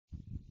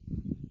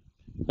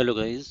Hello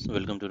guys,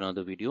 welcome to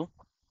another video.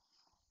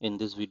 In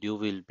this video,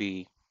 we'll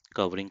be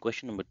covering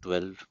question number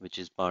 12, which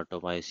is part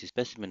of ISC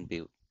Specimen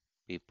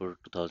paper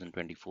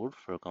 2024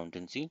 for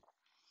accountancy.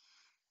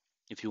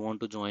 If you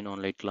want to join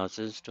online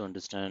classes to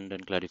understand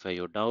and clarify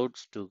your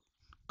doubts, to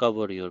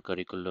cover your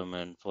curriculum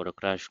and for a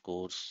crash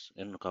course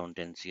in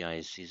accountancy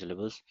ISC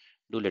syllabus,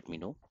 do let me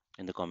know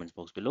in the comments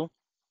box below.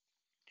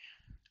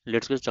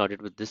 Let's get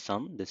started with this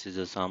sum. This is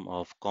a sum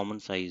of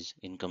common size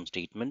income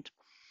statement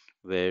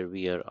where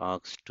we are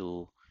asked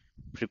to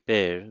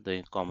prepare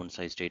the common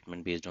size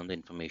statement based on the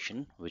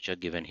information which are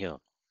given here.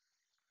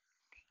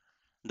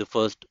 The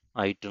first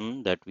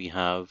item that we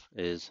have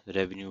is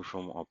revenue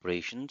from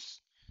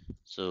operations.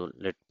 So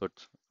let's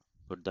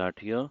put that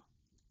here.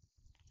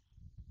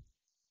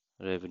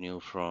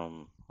 Revenue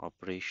from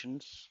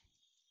operations.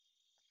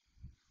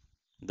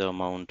 The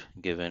amount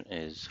given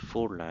is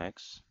 4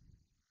 lakhs,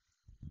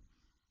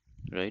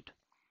 right?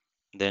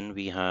 Then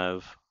we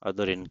have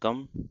other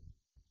income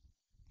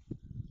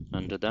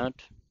under that.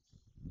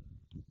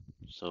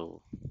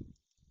 So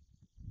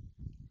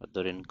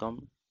other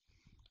income.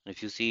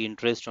 If you see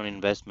interest on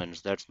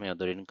investments, that's my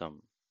other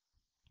income.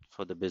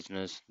 For the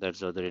business,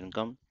 that's other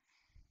income.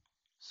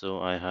 So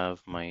I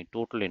have my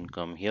total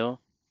income here.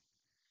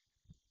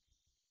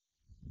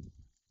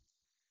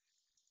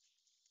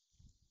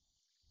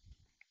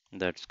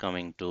 That's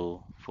coming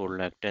to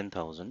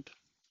 4,10,000.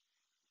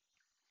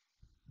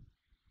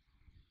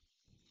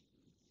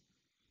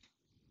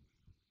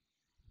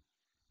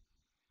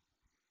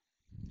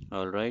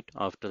 All right.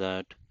 After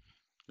that,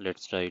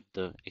 let's write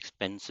the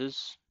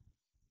expenses.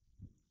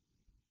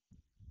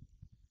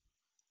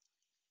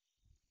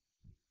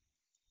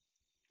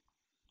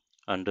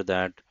 Under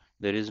that,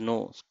 there is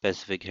no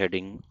specific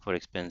heading for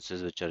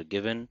expenses which are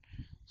given,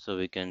 so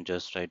we can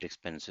just write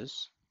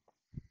expenses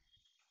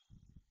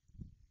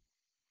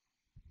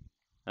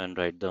and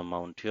write the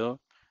amount here.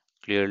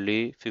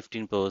 Clearly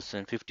 15%,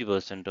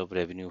 50% of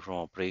revenue from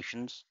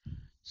operations.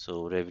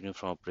 So revenue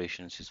from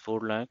operations is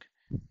 4 lakh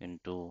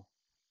into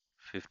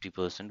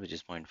 50%, which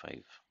is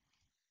 0.5.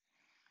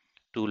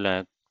 2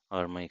 lakh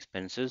are my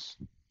expenses.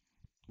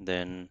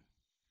 Then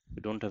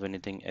we don't have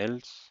anything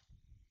else.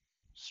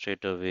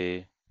 Straight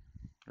away,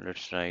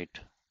 let's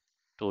write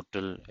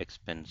total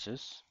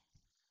expenses.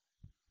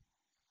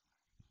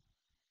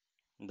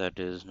 That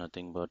is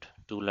nothing but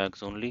 2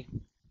 lakhs only.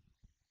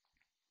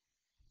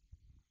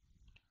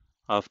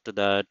 After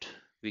that,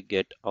 we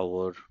get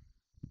our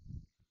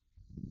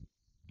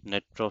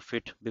net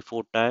profit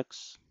before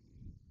tax,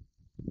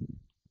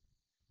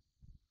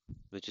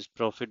 which is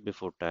profit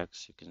before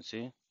tax. You can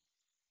see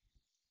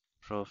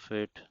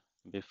profit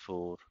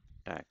before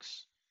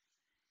tax,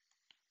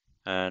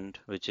 and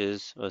which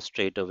is a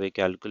straight away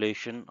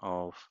calculation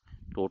of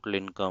total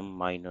income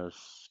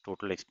minus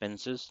total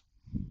expenses.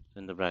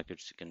 In the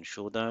brackets, you can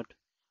show that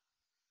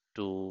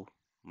 2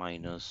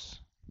 minus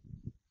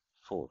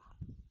 4.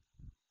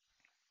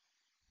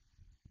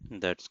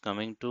 That's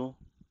coming to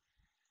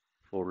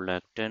 4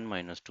 lakh 10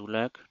 minus 2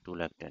 lakh, 2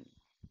 lakh 10,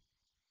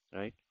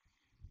 right?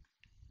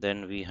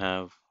 Then we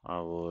have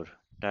our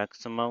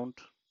tax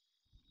amount.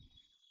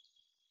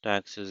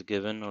 Tax is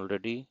given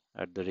already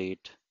at the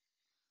rate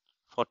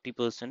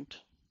 40%.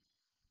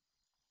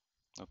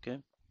 Okay,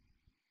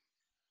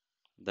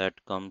 that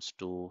comes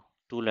to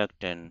 2 lakh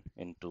 10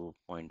 into zero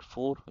point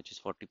 0.4, which is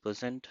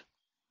 40%,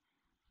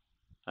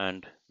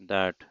 and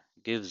that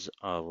gives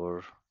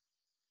our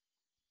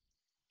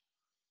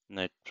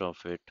net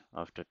profit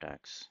after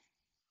tax.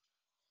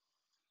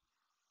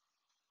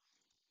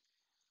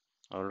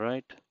 All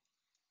right,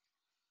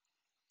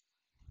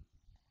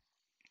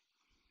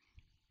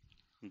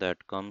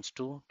 that comes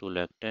to 2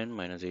 lakh 10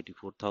 minus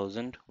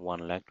 84,000,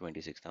 1 lakh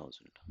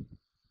 26,000.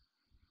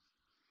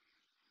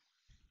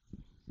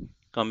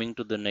 Coming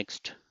to the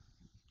next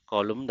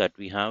column that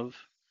we have,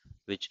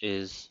 which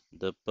is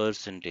the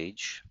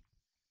percentage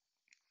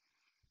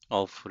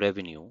of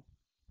revenue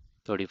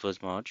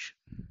 31st March.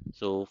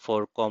 So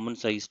for common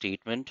size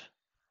statement,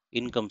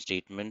 income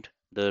statement,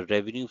 the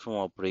revenue from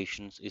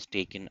operations is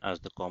taken as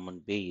the common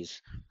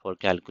base for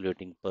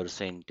calculating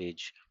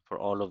percentage for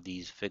all of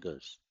these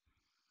figures.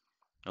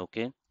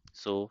 Okay,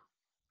 so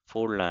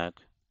 4 lakh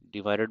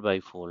divided by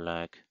 4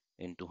 lakh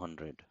into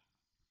 100.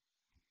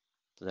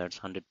 So that's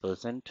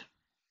 100%.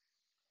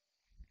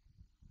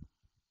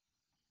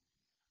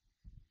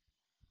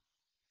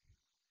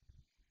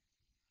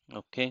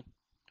 Okay,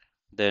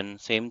 then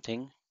same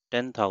thing,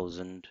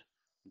 10,000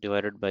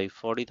 divided by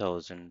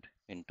 40,000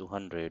 into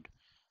 100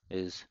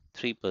 is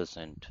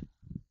 3%.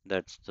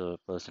 That's the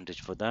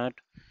percentage for that.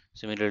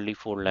 Similarly,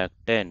 4 lakh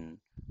 10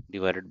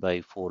 divided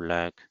by 4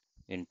 lakh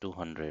into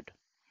 100.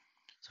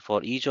 So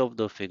for each of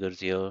the figures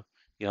here,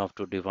 you have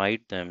to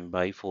divide them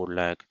by 4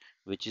 lakh,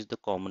 which is the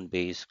common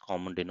base,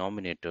 common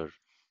denominator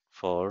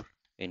for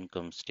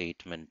income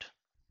statement.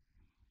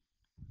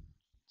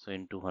 So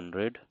into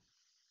 100,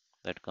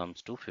 that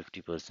comes to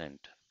 50%.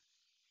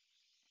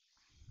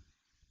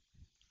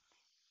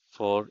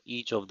 For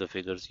each of the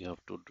figures, you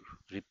have to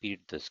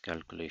repeat this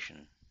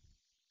calculation.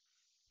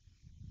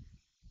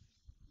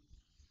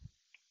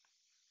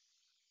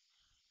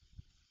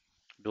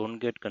 Don't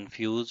get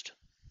confused.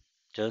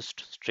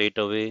 Just straight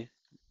away,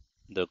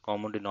 the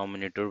common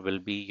denominator will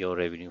be your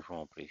revenue from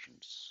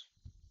operations.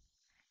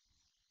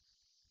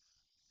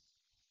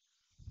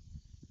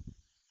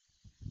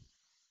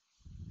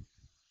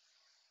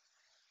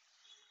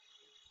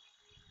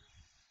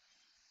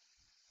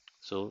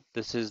 So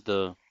this is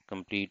the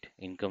complete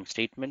income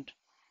statement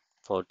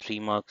for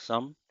 3 mark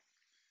sum.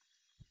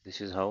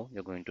 This is how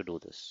you're going to do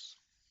this.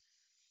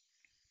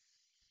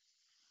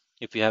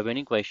 If you have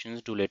any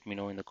questions, do let me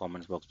know in the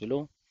comments box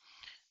below.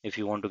 If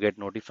you want to get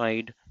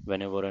notified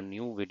whenever a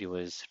new video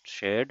is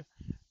shared,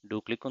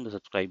 do click on the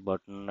subscribe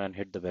button and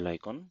hit the bell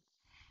icon.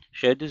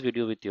 Share this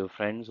video with your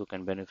friends who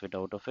can benefit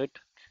out of it.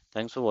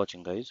 Thanks for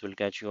watching, guys. We'll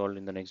catch you all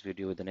in the next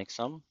video with the next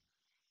sum.